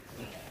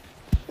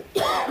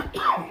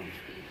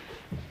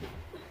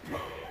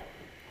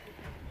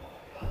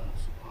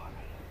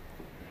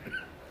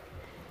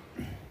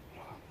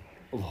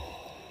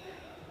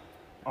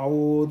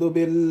أعوذ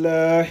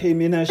بالله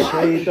من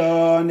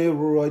الشيطان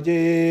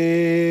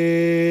الرجيم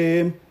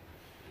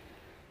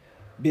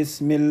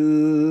بسم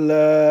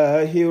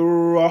الله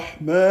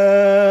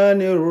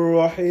الرحمن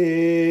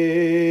الرحيم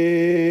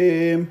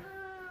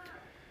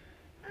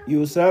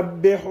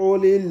يسبح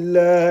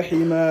لله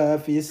ما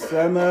في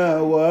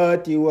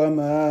السماوات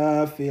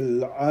وما في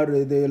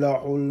الأرض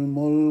له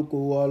الملك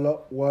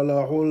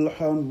وله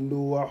الحمد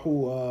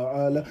وهو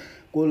على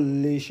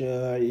كل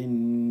شيء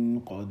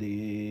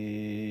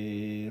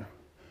قدير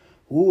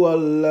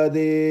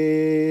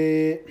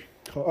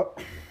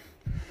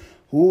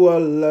هو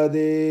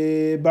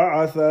الذي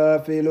بعث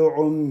في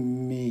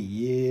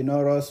الأميين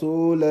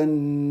رسولا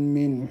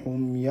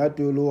منهم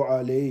يتلو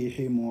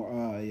عليهم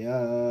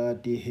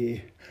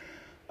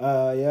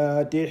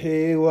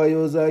آياته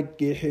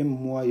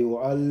ويزكيهم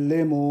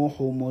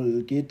ويعلمهم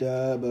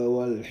الكتاب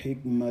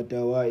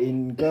والحكمة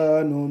وإن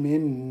كانوا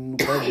من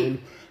قبل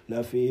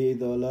لفي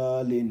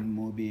ضلال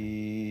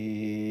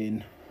مبين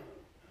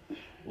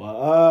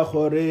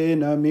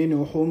وآخرين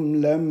منهم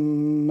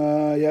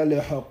لما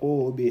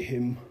يلحقوا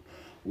بهم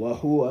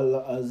وهو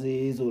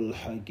العزيز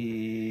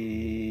الحكيم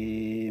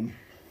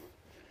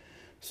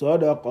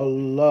صدق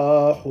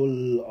الله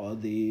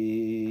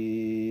العظيم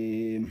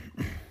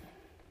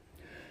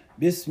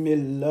بسم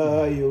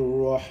الله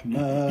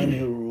الرحمن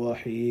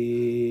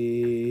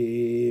الرحيم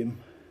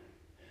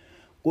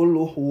قل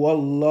هو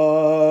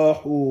الله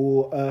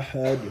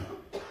أحد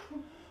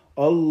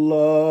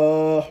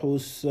الله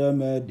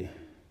الصمد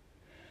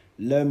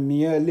لم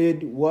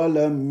يلد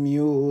ولم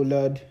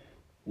يولد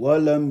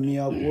ولم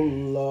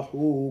يكن له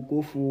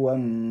كفوا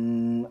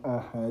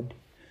أحد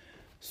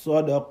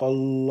صدق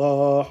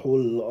الله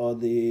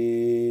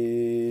العظيم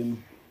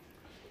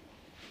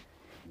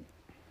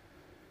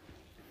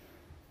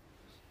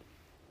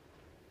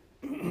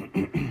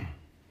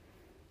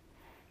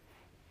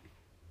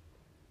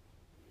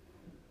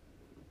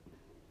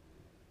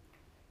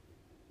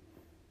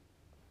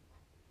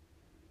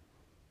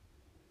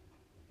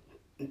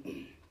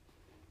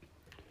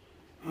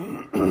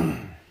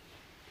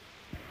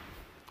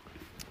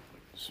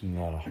بسم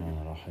الله الرحمن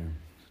الرحيم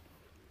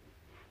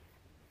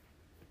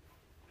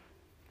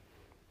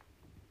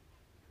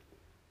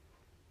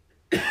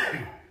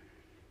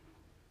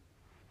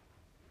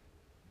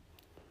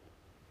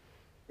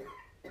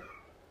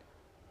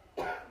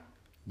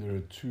There are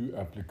two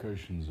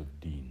applications of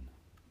deen,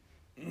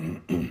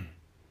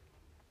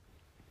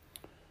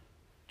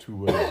 two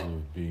ways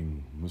of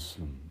being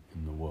Muslim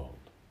in the world.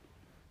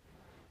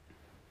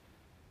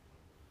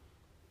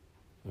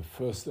 The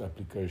first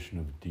application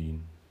of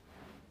deen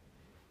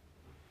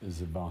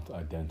is about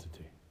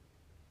identity.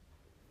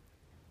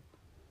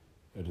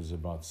 It is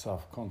about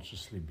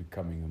self-consciously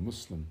becoming a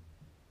Muslim,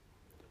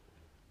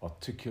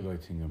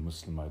 articulating a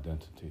Muslim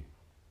identity,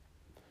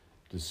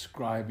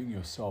 describing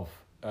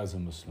yourself as a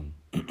Muslim,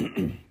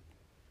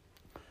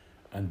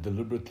 and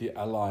deliberately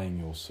allying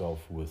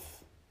yourself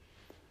with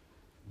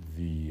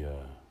the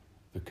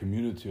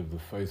community of the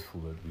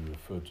faithful that we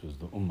refer to as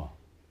the Ummah,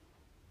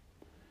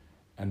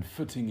 and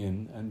fitting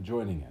in and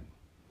joining in.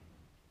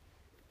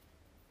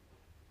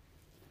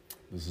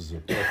 This is a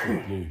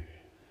perfectly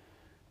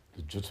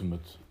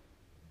legitimate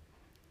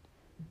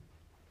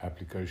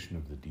application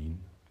of the deen,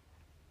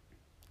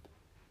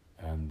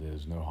 and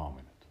there's no harm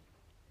in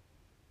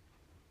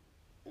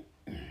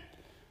it.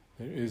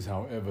 There is,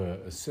 however,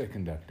 a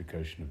second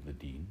application of the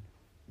deen,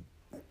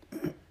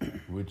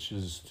 which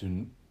is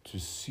to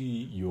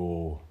see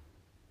your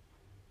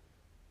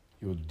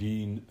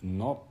deen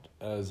not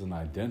as an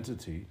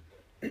identity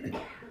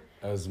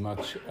as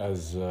much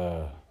as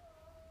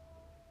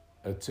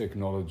a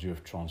technology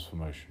of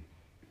transformation.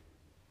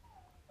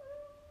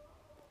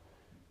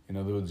 In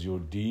other words, your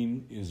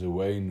deen is a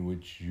way in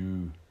which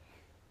you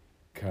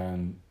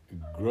can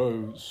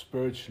grow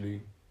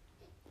spiritually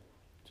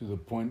to the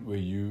point where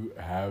you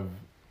have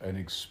an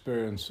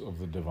experience of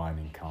the divine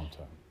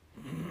encounter.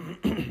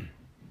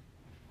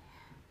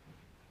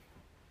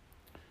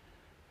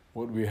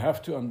 What we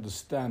have to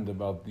understand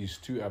about these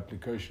two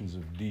applications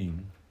of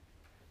deen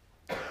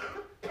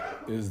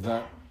is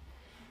that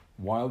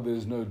while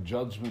there's no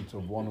judgment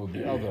of one or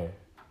the other,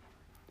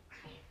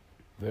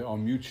 they are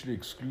mutually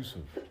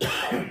exclusive.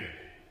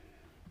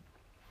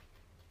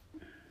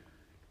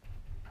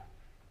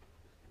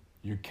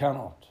 You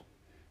cannot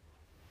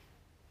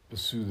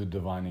pursue the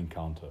divine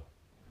encounter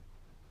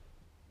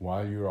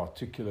while you're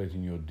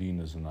articulating your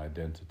deen as an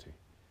identity.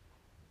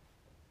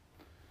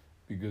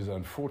 Because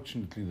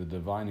unfortunately, the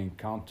divine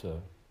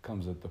encounter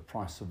comes at the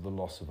price of the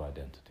loss of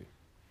identity.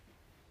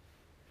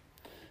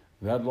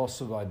 That loss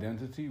of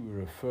identity we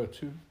refer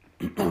to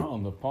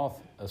on the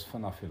path as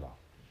fanafila,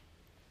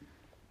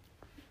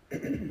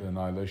 the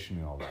annihilation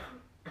in Allah.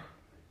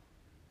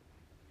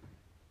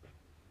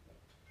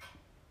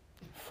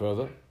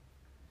 Further,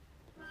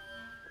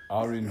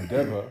 our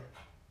endeavor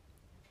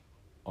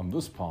on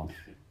this path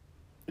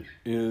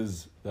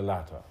is the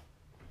latter.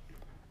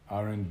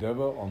 Our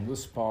endeavor on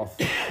this path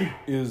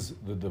is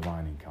the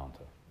divine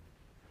encounter.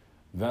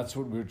 That's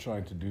what we're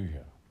trying to do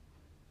here.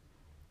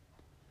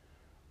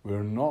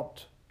 We're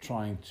not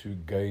trying to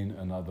gain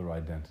another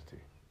identity.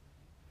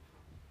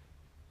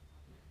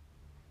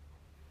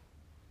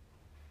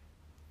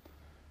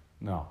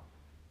 Now,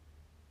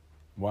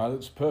 while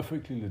it's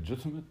perfectly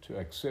legitimate to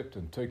accept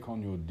and take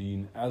on your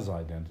deen as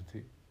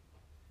identity,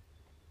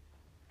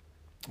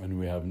 and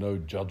we have no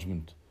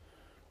judgment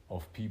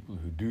of people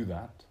who do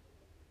that,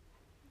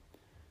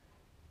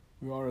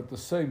 we are at the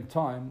same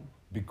time,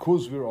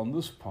 because we're on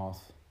this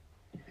path,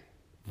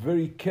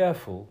 very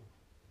careful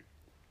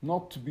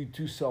not to be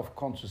too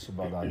self-conscious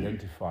about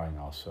identifying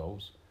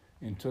ourselves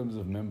in terms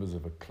of members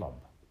of a club.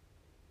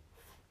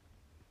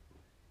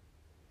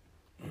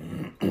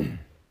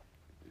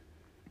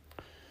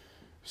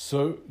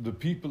 So the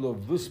people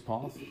of this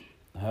path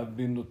have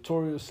been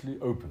notoriously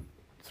open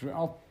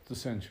throughout the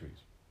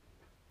centuries,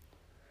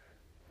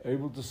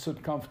 able to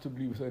sit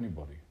comfortably with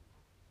anybody,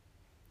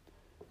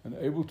 and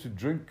able to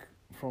drink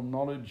from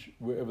knowledge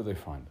wherever they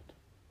find it.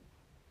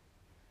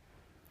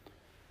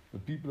 The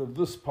people of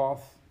this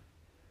path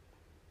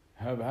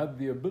have had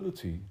the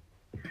ability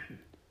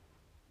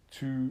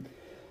to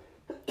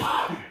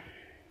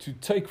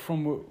take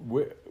from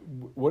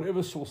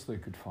whatever source they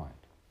could find.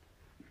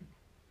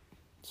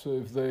 So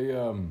if they,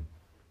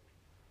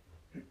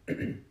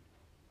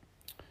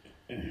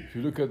 if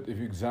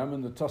you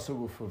examine the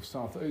tasawwuf of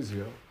South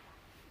Asia,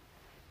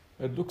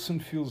 it looks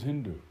and feels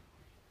Hindu.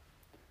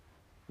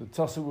 The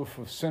tasawwuf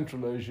of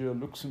Central Asia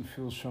looks and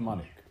feels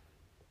shamanic.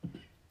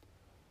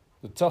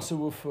 The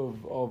tasawwuf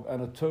of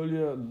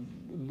Anatolia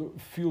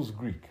feels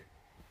Greek.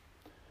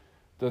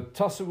 The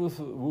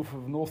tasawwuf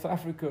of North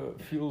Africa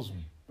feels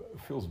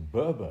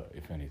Berber,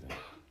 if anything.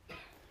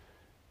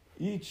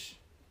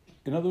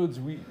 In other words,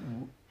 we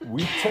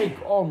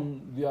take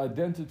on the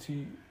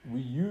identity, we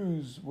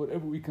use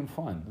whatever we can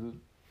find.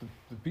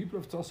 The people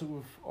of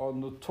tasawwuf are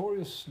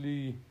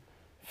notoriously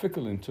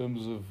fickle in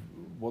terms of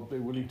what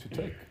they're willing to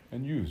take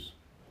and use.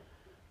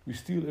 We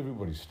steal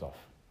everybody's stuff.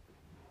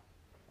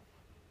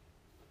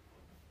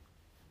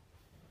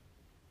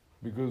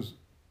 Because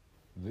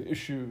the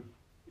issue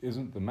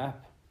isn't the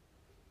map,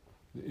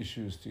 the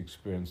issue is to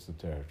experience the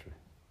territory.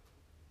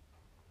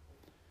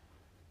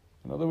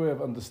 Another way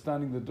of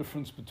understanding the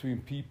difference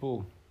between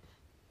people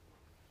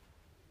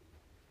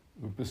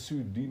who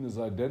pursue deen as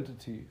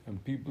identity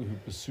and people who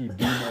pursue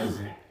deen as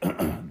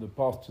the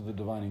path to the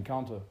divine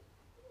encounter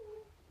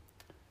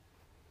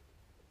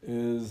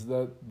is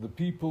that the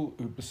people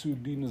who pursue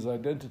deen as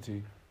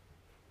identity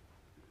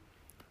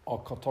are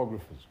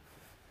cartographers.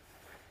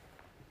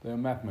 They are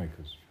map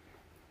makers.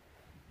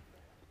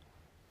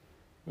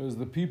 Whereas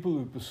the people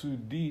who pursue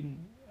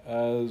deen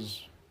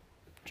as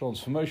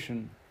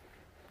transformation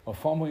are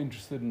far more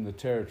interested in the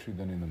territory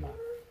than in the map.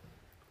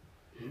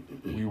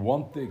 We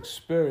want the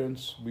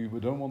experience, we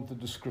don't want the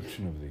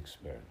description of the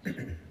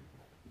experience.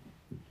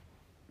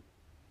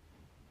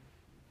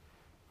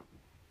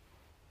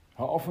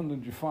 How often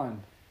did you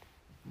find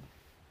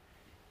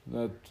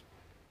that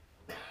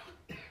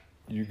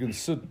you can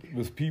sit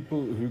with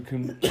people who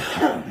can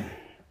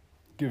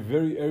give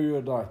very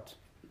erudite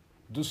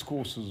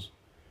discourses,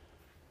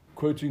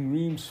 quoting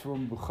reams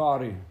from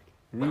Bukhari,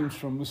 reams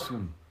from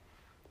Muslim,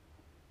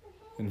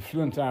 in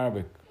fluent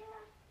Arabic,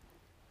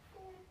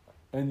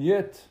 and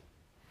yet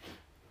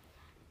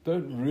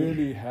don't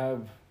really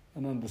have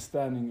an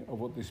understanding of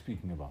what they're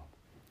speaking about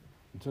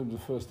in terms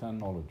of first-hand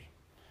knowledge.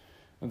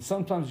 And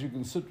sometimes you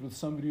can sit with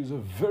somebody who's a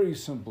very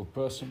simple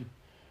person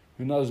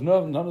who knows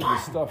none of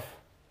this stuff,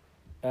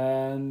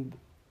 and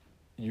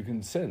you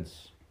can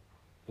sense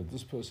that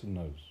this person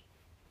knows.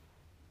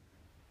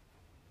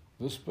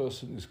 This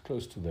person is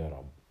close to their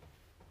Rabb.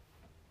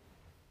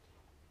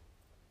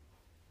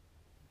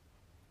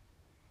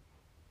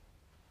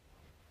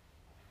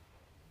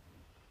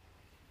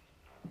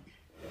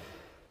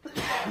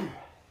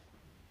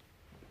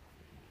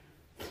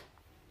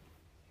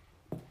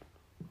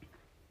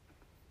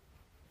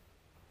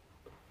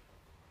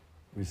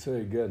 We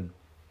say again,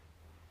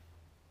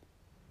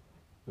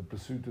 the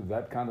pursuit of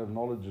that kind of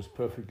knowledge is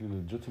perfectly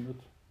legitimate.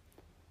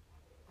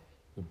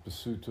 The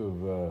pursuit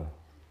of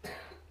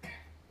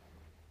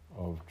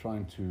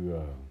trying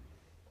to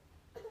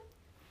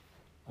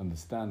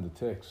understand the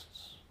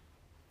texts,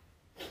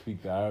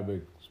 speak the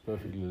Arabic is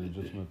perfectly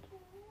legitimate,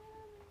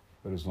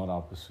 but it's not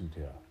our pursuit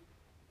here.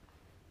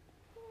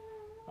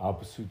 Our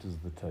pursuit is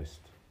the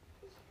taste.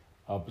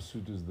 Our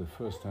pursuit is the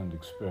first-hand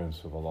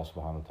experience of Allah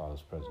subhanahu wa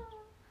ta'ala's presence.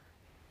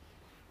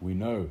 We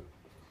know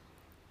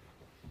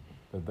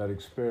that that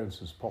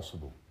experience is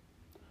possible.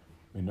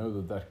 We know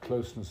that that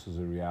closeness is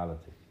a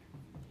reality,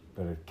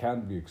 that it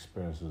can be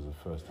experienced as a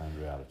first-hand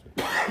reality.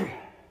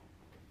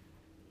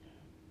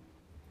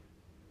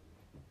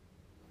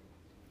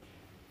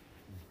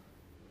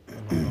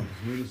 May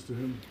grant us to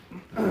him.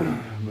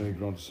 May he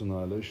grant us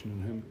annihilation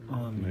in him.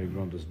 May he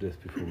grant us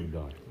death before we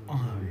die.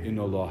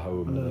 Inna Allaha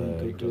wa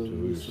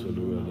malaikatahu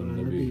yusalluna ala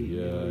nabi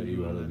ya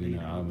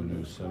ayyuhalladhina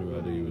amanu sallu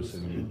alayhi wa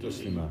sallimu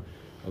taslima.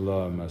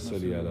 اللهم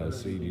صل على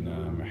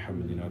سيدنا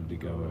محمد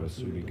عبدك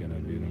ورسولك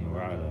نبينا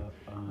وعلى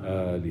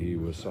آله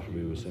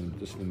وصحبه وسلم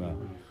تسليما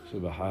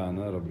سبحان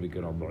ربك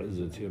رب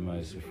العزة عما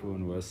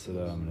يصفون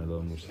والسلام على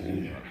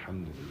المرسلين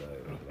والحمد لله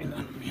رب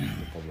العالمين.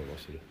 تفضل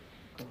رسول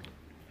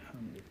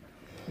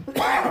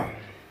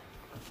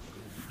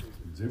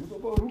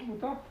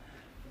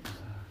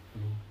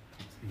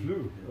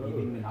Flu.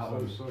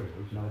 Oh, sorry.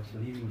 No, it's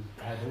leaving.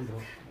 I don't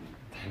know.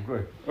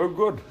 Okay. Oh,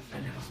 good.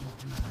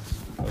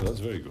 Oh, that's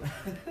very good.